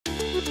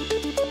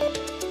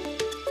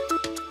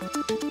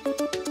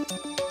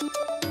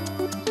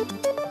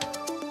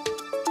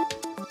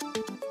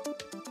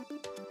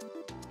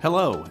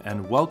Hello,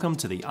 and welcome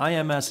to the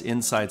IMS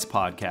Insights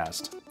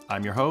podcast.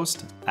 I'm your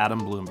host,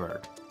 Adam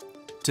Bloomberg.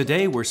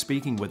 Today, we're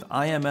speaking with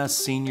IMS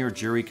Senior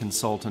Jury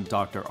Consultant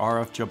Dr.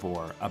 Aref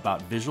Jabbour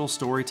about visual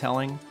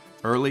storytelling,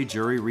 early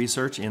jury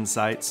research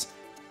insights,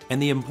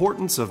 and the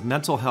importance of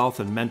mental health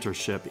and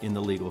mentorship in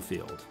the legal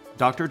field.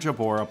 Dr.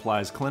 Jabbour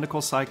applies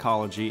clinical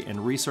psychology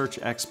and research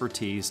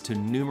expertise to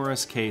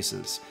numerous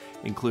cases,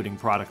 including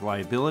product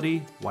liability,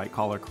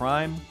 white-collar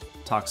crime,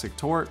 toxic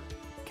tort,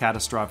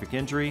 catastrophic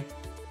injury,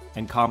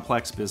 and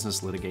complex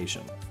business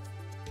litigation.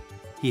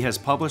 He has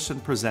published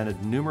and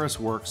presented numerous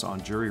works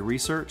on jury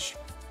research,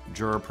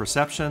 juror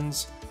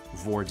perceptions,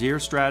 voir dire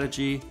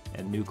strategy,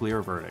 and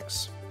nuclear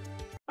verdicts.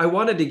 I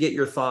wanted to get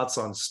your thoughts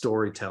on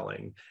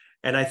storytelling.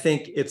 And I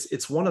think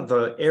it's one of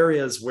the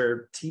areas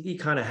where TV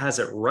kind of has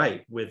it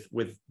right with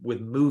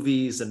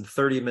movies and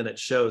 30-minute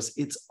shows.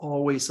 It's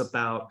always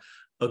about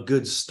a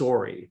good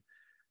story.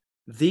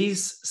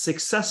 These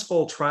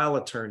successful trial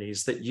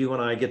attorneys that you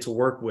and I get to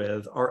work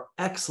with are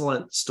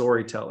excellent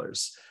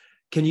storytellers.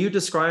 Can you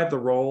describe the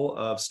role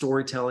of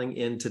storytelling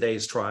in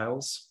today's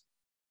trials?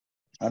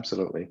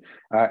 Absolutely.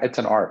 It's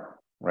an art,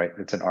 right?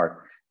 It's an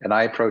art. And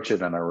I approach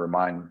it and I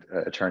remind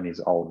attorneys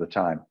all the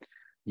time.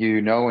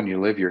 You know, when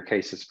you live your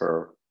cases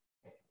for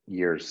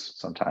years,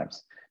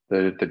 sometimes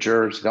the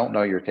jurors don't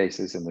know your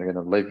cases and they're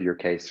going to live your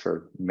case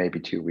for maybe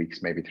 2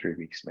 weeks, maybe 3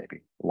 weeks,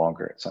 maybe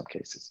longer in some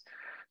cases.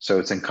 So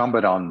it's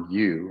incumbent on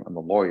you and the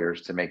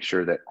lawyers to make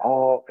sure that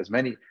all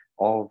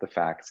of the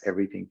facts,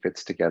 everything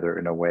fits together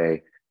in a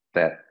way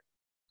that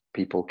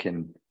people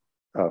can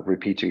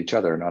repeat to each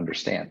other and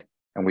understand.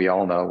 And we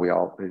all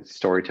know,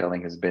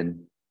 storytelling has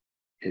been,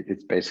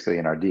 it's basically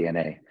in our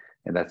DNA.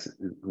 And that's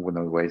one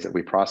of the ways that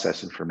we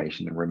process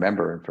information and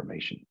remember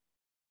information.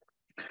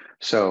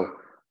 So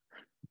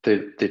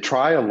the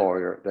trial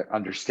lawyer that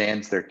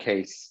understands their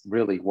case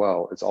really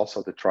well is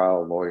also the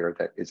trial lawyer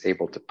that is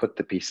able to put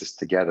the pieces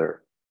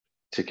together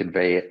to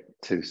convey it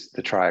to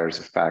the triers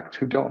of fact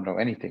who don't know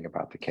anything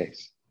about the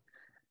case.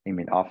 I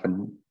mean,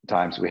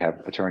 oftentimes we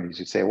have attorneys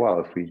who say, well,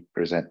 if we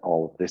present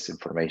all of this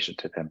information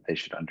to them, they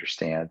should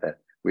understand that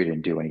we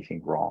didn't do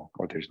anything wrong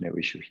or there's no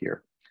issue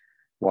here.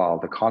 While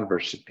the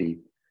converse should be,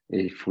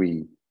 if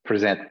we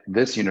present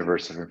this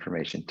universe of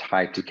information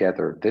tied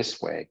together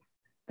this way,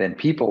 then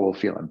people will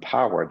feel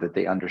empowered that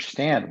they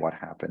understand what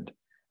happened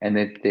and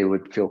that they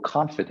would feel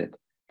confident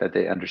that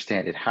they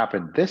understand it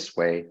happened this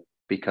way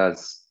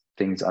because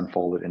things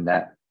unfolded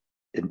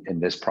in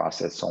this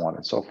process, so on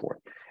and so forth.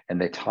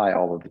 And they tie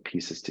all of the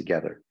pieces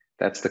together.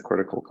 That's the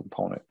critical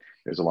component.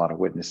 There's a lot of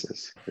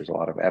witnesses, there's a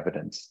lot of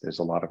evidence, there's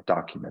a lot of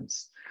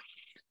documents,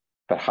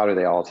 but how do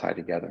they all tie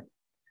together?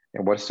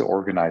 And what's the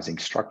organizing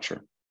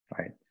structure,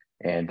 right?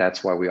 And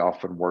that's why we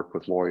often work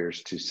with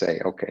lawyers to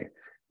say, okay,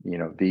 you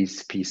know,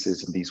 these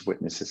pieces and these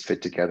witnesses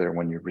fit together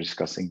when you're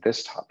discussing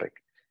this topic,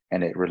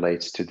 and it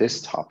relates to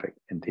this topic,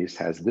 and this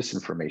has this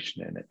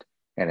information in it,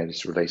 and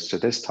it relates to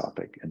this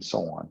topic, and so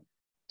on,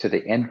 to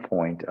the end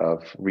point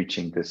of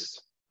reaching this,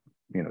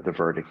 you know, the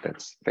verdict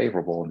that's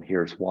favorable, and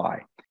here's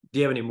why. Do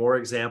you have any more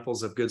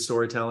examples of good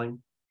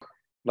storytelling?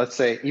 Let's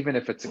say, even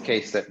if it's a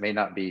case that may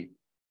not be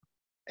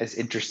as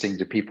interesting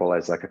to people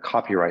as like a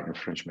copyright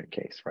infringement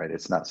case, right?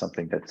 It's not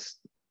something that's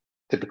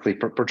typically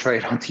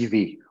portrayed on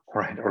TV,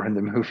 right, or in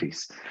the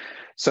movies.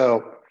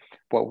 So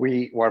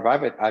what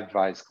I've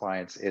advised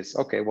clients is,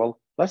 okay, well,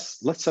 let's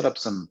set up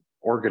some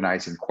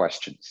organizing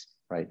questions,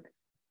 right?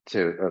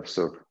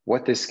 So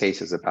what this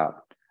case is about,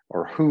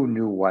 or who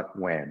knew what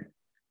when,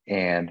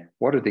 and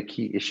what are the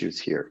key issues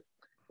here,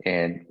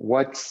 and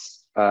what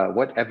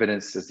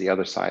evidence does the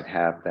other side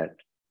have that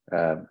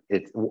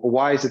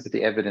why is it that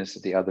the evidence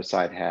that the other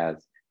side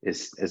has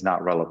is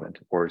not relevant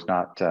or is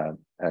not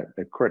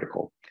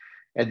critical?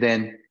 And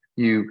then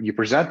you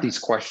present these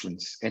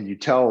questions and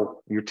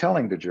you're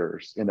telling the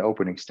jurors in the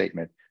opening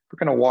statement,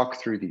 we're going to walk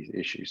through these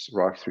issues,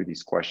 walk through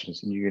these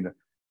questions, and you're going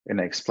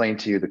to explain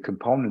to you the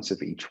components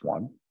of each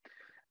one.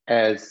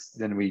 As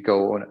then we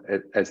go on,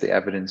 as the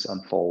evidence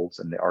unfolds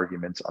and the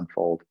arguments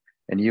unfold,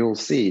 and you'll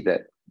see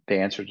that the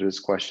answer to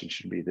this question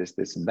should be this,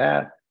 this, and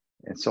that,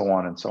 and so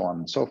on and so on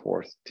and so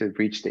forth, to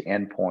reach the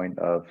end point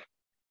of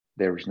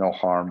there was no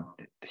harm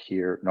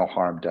here, no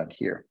harm done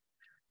here.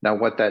 Now,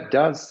 what that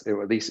does,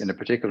 or at least in a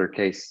particular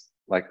case,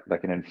 like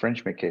an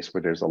infringement case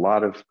where there's a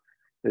lot of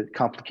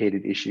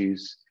complicated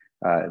issues,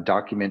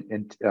 document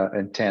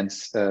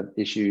intense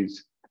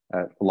issues,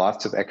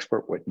 lots of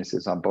expert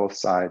witnesses on both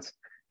sides,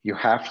 you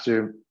have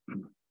to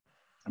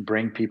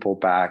bring people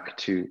back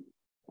to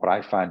what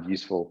I find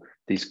useful,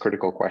 these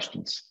critical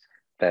questions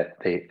that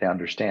they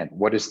understand.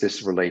 What is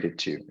this related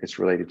to? It's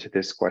related to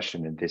this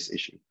question and this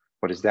issue.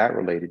 What is that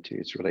related to?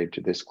 It's related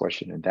to this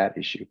question and that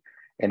issue.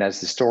 And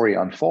as the story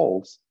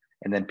unfolds,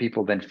 and then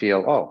people then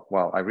feel, oh,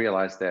 well, I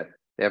realize that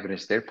the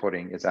evidence they're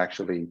putting is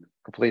actually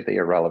completely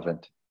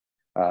irrelevant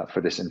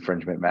for this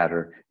infringement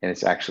matter, and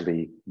it's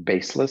actually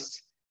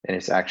baseless, and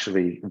it's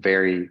actually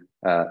very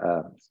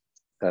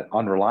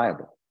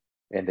unreliable,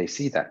 and they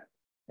see that.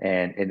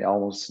 And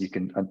almost you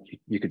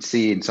could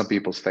see in some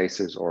people's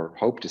faces, or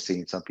hope to see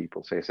in some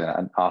people's faces,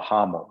 an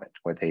aha moment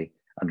where they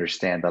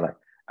understand that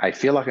I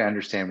feel like I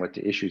understand what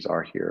the issues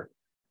are here.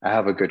 I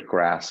have a good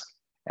grasp,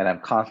 and I'm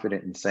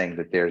confident in saying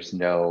that there's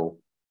no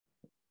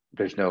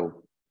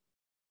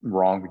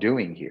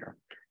wrongdoing here,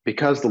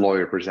 because the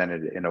lawyer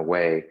presented it in a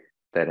way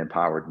that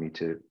empowered me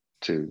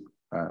to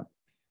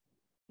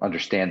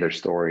understand their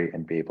story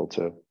and be able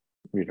to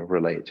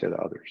relate to the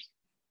others.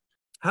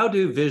 How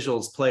do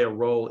visuals play a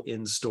role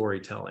in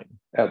storytelling?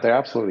 They're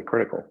absolutely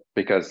critical,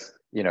 because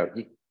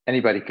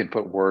anybody can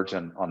put words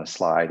on a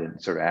slide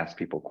and sort of ask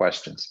people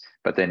questions,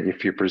 but then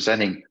if you're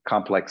presenting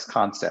complex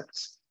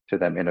concepts to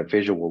them in a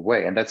visual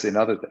way, and that's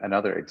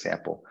another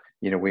example.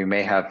 We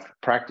may have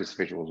practice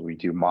visuals. We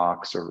do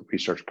mocks or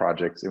research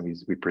projects, and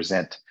we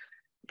present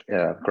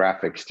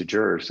graphics to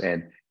jurors,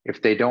 and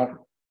if they don't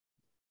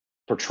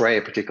portray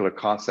a particular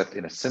concept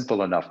in a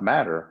simple enough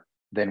manner,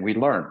 then we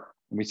learn.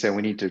 And we say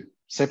we need to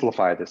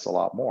simplify this a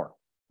lot more.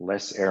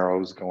 Less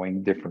arrows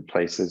going different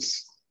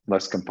places,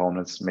 less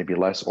components, maybe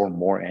less or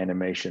more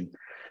animation,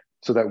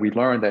 so that we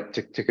learn that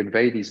to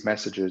convey these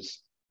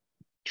messages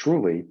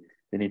truly,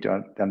 they need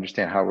to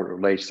understand how it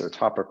relates to a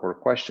topic or a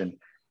question,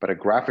 but a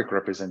graphic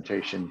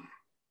representation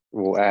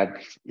will add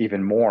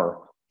even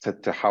more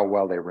to how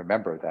well they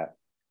remember that.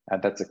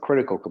 And that's a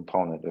critical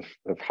component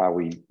of how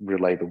we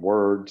relay the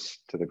words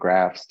to the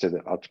graphs, to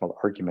the ultimate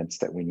arguments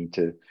that we need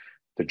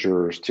the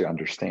jurors to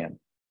understand.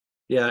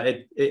 Yeah,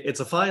 it's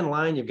a fine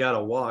line you've got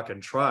to walk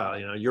in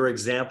trial. Your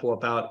example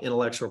about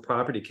intellectual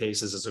property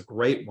cases is a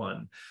great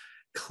one.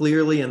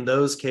 Clearly, in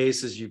those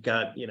cases, you've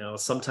got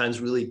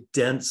sometimes really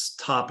dense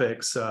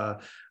topics,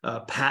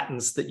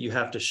 patents that you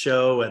have to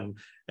show,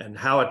 and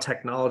how a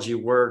technology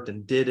worked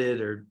and did it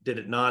or did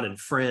it not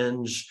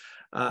infringe.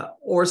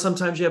 Or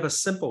sometimes you have a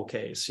simple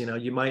case.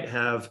 You might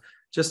have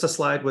just a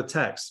slide with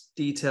text,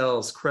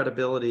 details,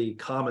 credibility,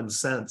 common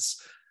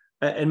sense,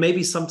 and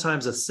maybe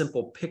sometimes a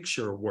simple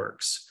picture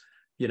works.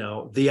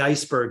 The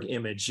iceberg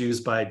image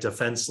used by a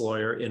defense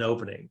lawyer in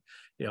opening.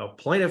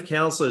 Plaintiff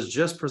counsel has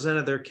just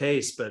presented their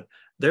case, but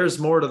there's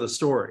more to the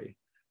story.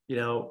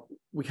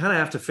 We kind of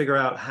have to figure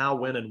out how,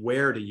 when, and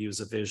where to use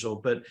a visual,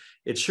 but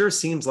it sure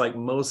seems like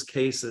most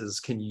cases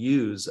can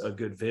use a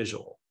good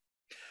visual.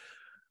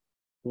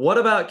 What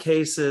about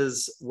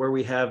cases where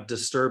we have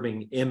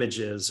disturbing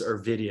images or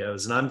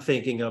videos? And I'm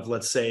thinking of,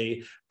 let's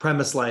say,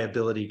 premise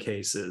liability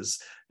cases,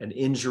 an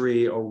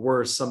injury or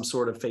worse, some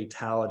sort of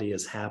fatality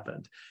has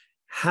happened.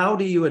 How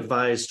do you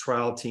advise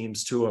trial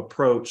teams to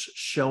approach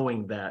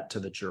showing that to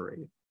the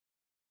jury?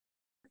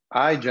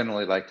 I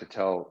generally like to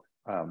tell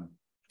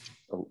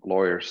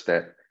lawyers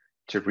that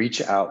to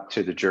reach out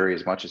to the jury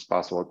as much as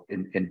possible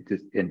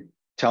in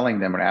telling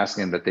them and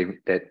asking them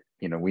that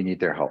we need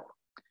their help.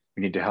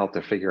 We need to help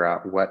to figure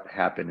out what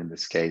happened in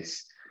this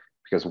case,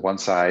 because one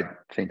side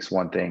thinks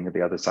one thing,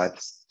 the other side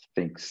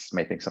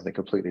may think something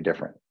completely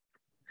different.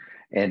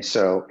 And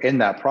so in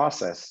that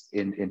process,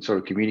 in sort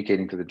of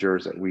communicating to the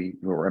jurors that we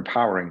were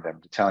empowering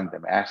them, telling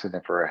them, asking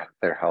them for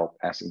their help,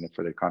 asking them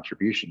for their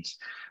contributions,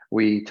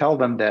 we tell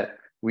them that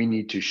we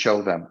need to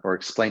show them or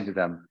explain to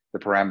them the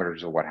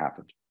parameters of what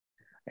happened.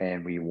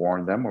 And we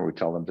warn them, or we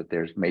tell them that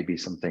there's maybe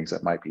some things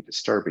that might be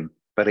disturbing.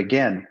 But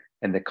again,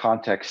 in the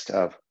context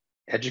of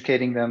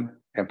educating them,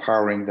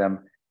 empowering them,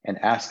 and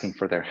asking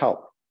for their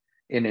help.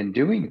 And in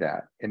doing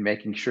that, and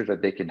making sure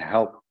that they can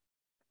help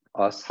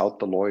us help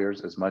the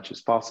lawyers as much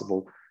as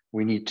possible,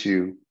 we need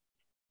to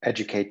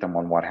educate them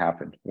on what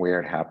happened, where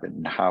it happened,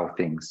 and how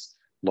things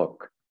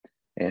look.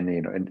 And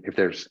and if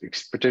there's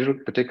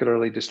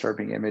particularly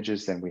disturbing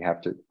images, then we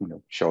have to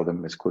show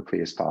them as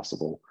quickly as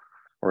possible,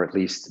 or at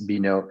least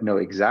know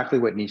exactly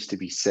what needs to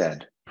be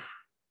said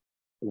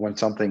when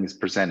something is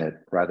presented,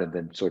 rather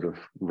than sort of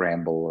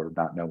ramble or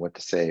not know what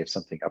to say if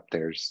something up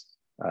there's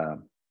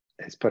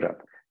is put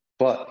up.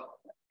 But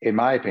in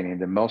my opinion,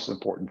 the most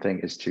important thing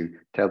is to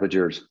tell the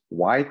jurors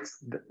why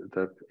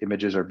the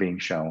images are being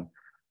shown,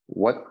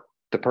 what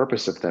the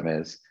purpose of them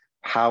is,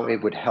 how it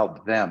would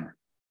help them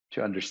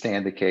to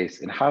understand the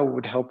case, and how it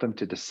would help them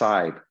to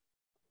decide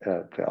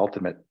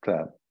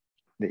the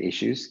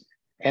issues,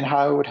 and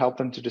how it would help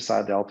them to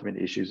decide the ultimate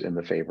issues in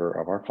the favor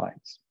of our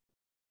clients.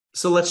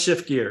 So let's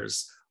shift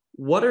gears.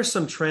 What are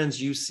some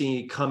trends you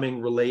see coming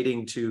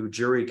relating to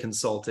jury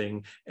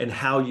consulting and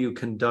how you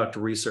conduct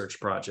research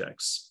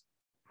projects?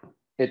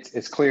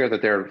 It's clear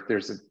that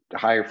there's a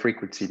higher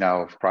frequency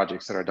now of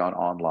projects that are done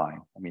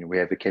online. I mean, we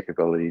have the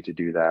capability to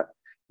do that.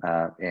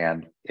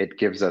 And it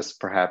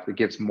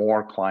gives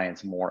more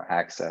clients more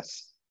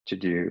access to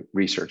do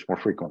research more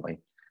frequently,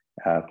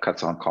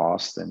 cuts on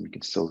cost, and you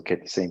can still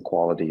get the same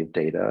quality of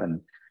data.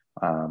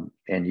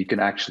 And you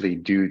can actually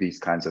do these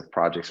kinds of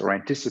projects, or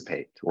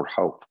anticipate or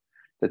hope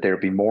that there'll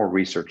be more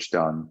research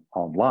done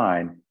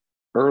online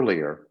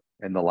earlier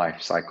in the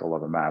life cycle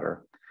of a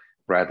matter,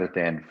 rather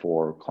than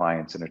for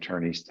clients and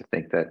attorneys to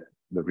think that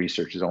the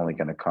research is only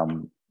going to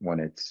come when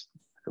it's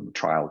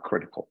trial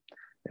critical.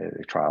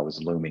 A trial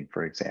is looming,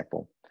 for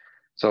example.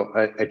 So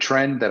a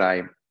trend that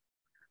I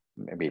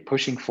may be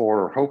pushing for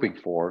or hoping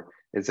for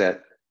is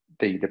that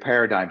the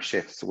paradigm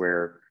shifts,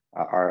 where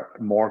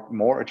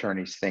more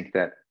attorneys think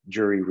that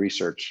jury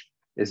research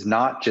is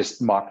not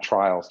just mock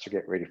trials to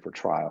get ready for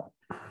trial.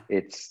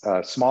 It's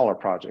smaller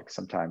projects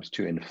sometimes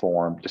to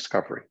inform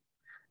discovery.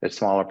 It's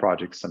smaller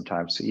projects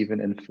sometimes to even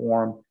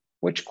inform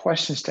which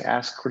questions to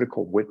ask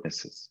critical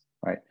witnesses,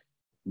 right?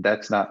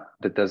 That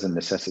doesn't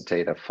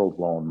necessitate a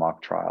full-blown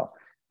mock trial,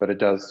 but it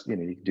does, you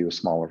can do a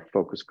smaller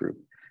focus group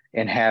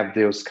and have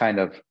those kind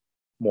of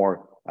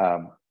more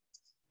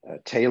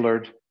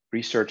tailored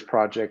research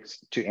projects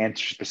to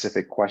answer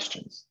specific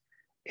questions.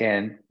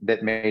 And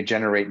that may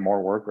generate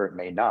more work or it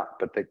may not,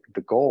 but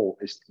the goal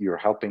is you're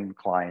helping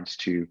clients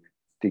to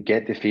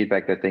get the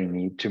feedback that they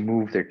need to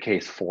move their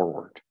case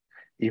forward,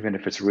 even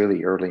if it's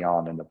really early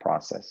on in the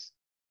process.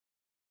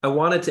 I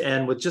wanted to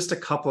end with just a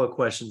couple of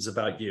questions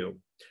about you.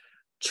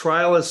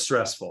 Trial is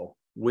stressful,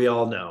 we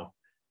all know.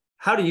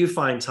 How do you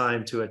find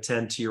time to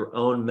attend to your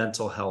own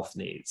mental health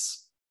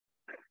needs?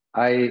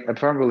 I'm a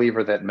firm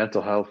believer that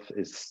mental health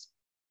is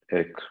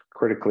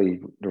critically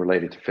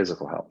related to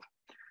physical health.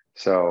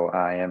 So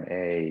I am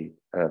a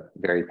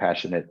very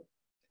passionate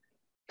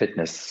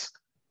fitness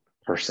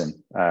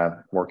person,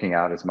 working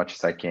out as much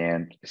as I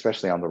can,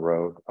 especially on the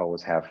road.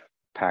 Always have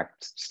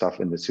packed stuff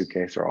in the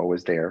suitcase, are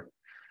always there.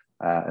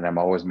 And I'm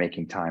always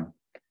making time,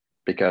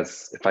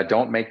 because if I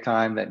don't make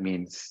time, that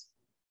means,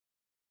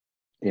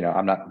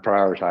 I'm not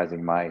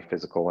prioritizing my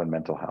physical and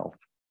mental health.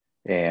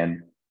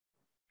 And,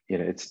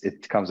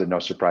 it comes as no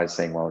surprise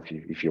saying, well,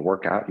 if you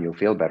work out, you'll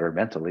feel better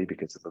mentally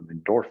because of the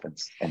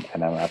endorphins. And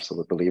I'm an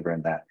absolute believer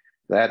in that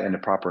and the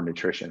proper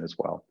nutrition as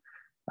well.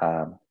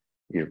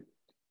 You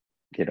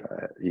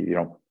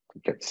don't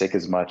get sick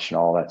as much and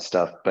all that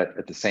stuff, but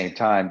at the same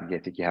time, I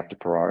think you have to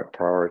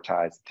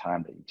prioritize the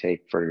time that you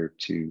take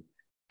to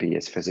be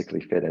as physically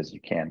fit as you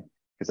can,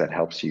 because that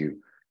helps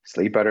you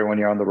sleep better when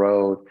you're on the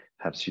road,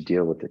 helps you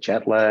deal with the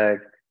jet lag,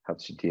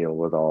 helps you deal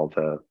with all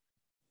the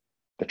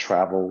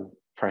travel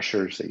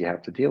pressures that you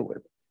have to deal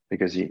with,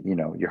 because you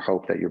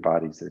hope that your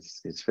body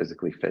is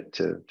physically fit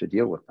to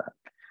deal with that.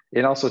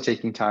 And also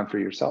taking time for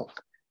yourself,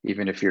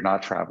 even if you're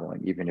not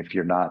traveling, even if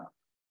you're not,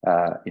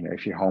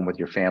 if you're home with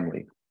your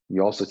family,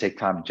 you also take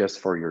time just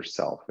for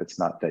yourself. It's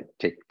not that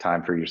take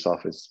time for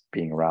yourself as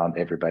being around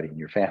everybody in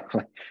your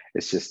family.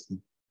 It's just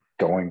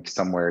going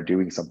somewhere,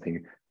 doing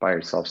something by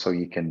yourself so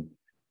you can,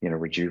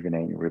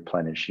 rejuvenate and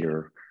replenish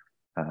your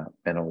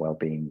mental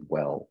well-being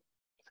well.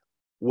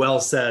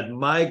 Well said.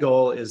 My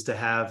goal is to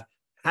have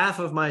half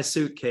of my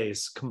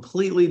suitcase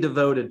completely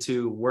devoted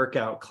to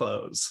workout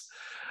clothes.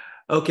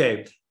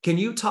 Okay, can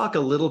you talk a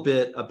little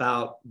bit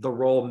about the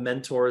role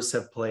mentors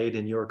have played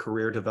in your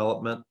career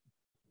development?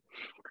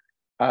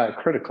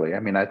 Critically. I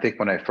mean, I think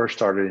when I first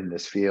started in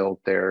this field,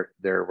 there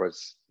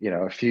was,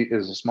 it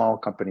was a small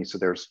company, so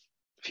there's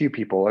a few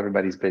people,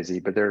 everybody's busy,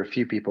 but there are a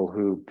few people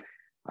who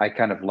I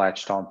kind of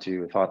latched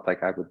onto and thought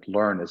like I would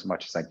learn as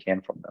much as I can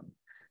from them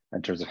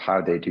in terms of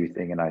how they do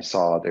things, and I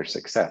saw their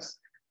success.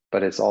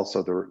 But it's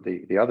also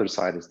the other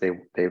side is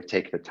they've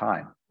taken the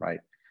time, right?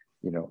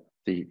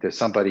 There's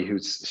somebody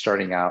who's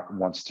starting out and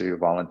wants to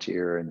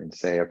volunteer and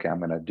say, okay, I'm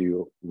going to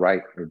do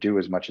right or do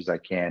as much as I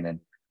can and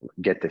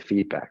get the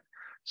feedback.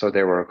 So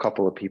there were a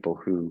couple of people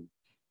who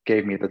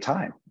gave me the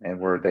time and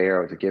were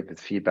there to give the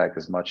feedback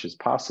as much as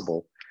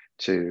possible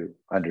to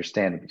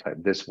understand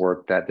this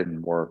worked, that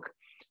didn't work,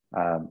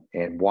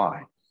 and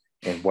why,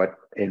 and what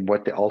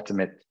the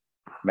ultimate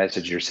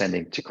message you're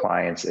sending to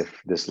clients if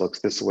this looks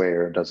this way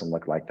or doesn't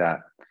look like that.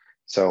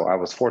 So I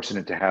was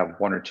fortunate to have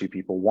one or two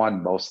people,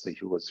 one mostly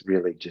who was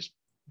really just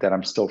that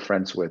I'm still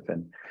friends with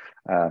and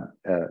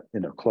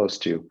close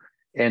to,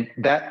 and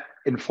that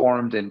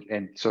informed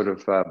and sort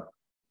of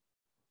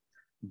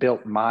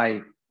built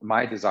my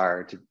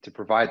desire to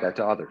provide that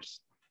to others.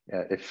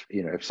 If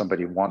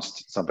somebody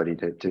wants somebody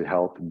to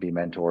help and be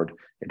mentored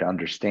and to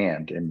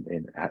understand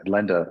and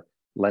lend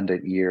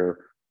an ear,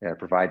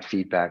 provide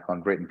feedback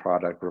on written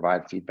product,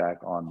 provide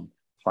feedback on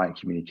client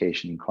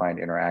communication and client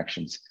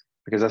interactions,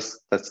 because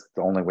that's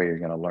the only way you're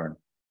going to learn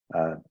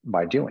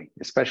by doing,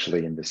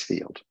 especially in this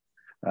field,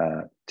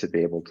 to be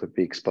able to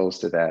be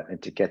exposed to that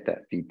and to get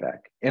that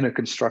feedback in a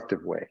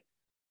constructive way.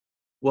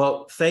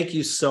 Well, thank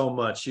you so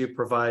much. You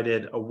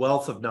provided a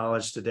wealth of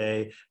knowledge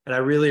today, and I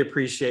really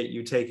appreciate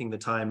you taking the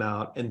time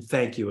out, and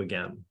thank you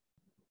again.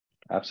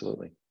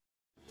 Absolutely.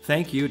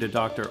 Thank you to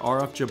Dr.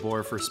 Aref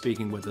Jabbour for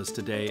speaking with us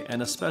today,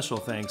 and a special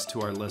thanks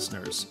to our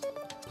listeners.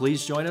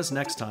 Please join us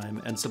next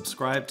time and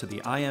subscribe to the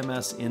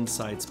IMS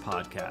Insights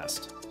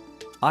podcast.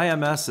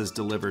 IMS has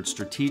delivered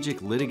strategic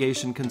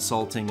litigation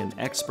consulting and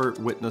expert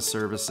witness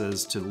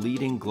services to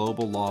leading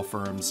global law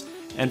firms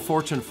and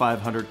Fortune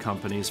 500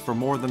 companies for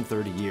more than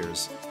 30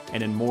 years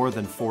and in more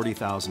than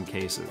 40,000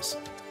 cases.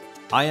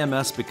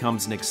 IMS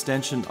becomes an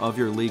extension of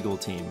your legal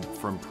team,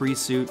 from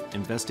pre-suit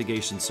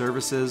investigation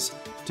services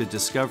to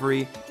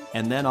discovery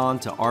and then on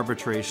to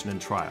arbitration and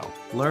trial.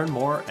 Learn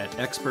more at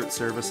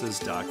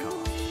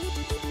expertservices.com.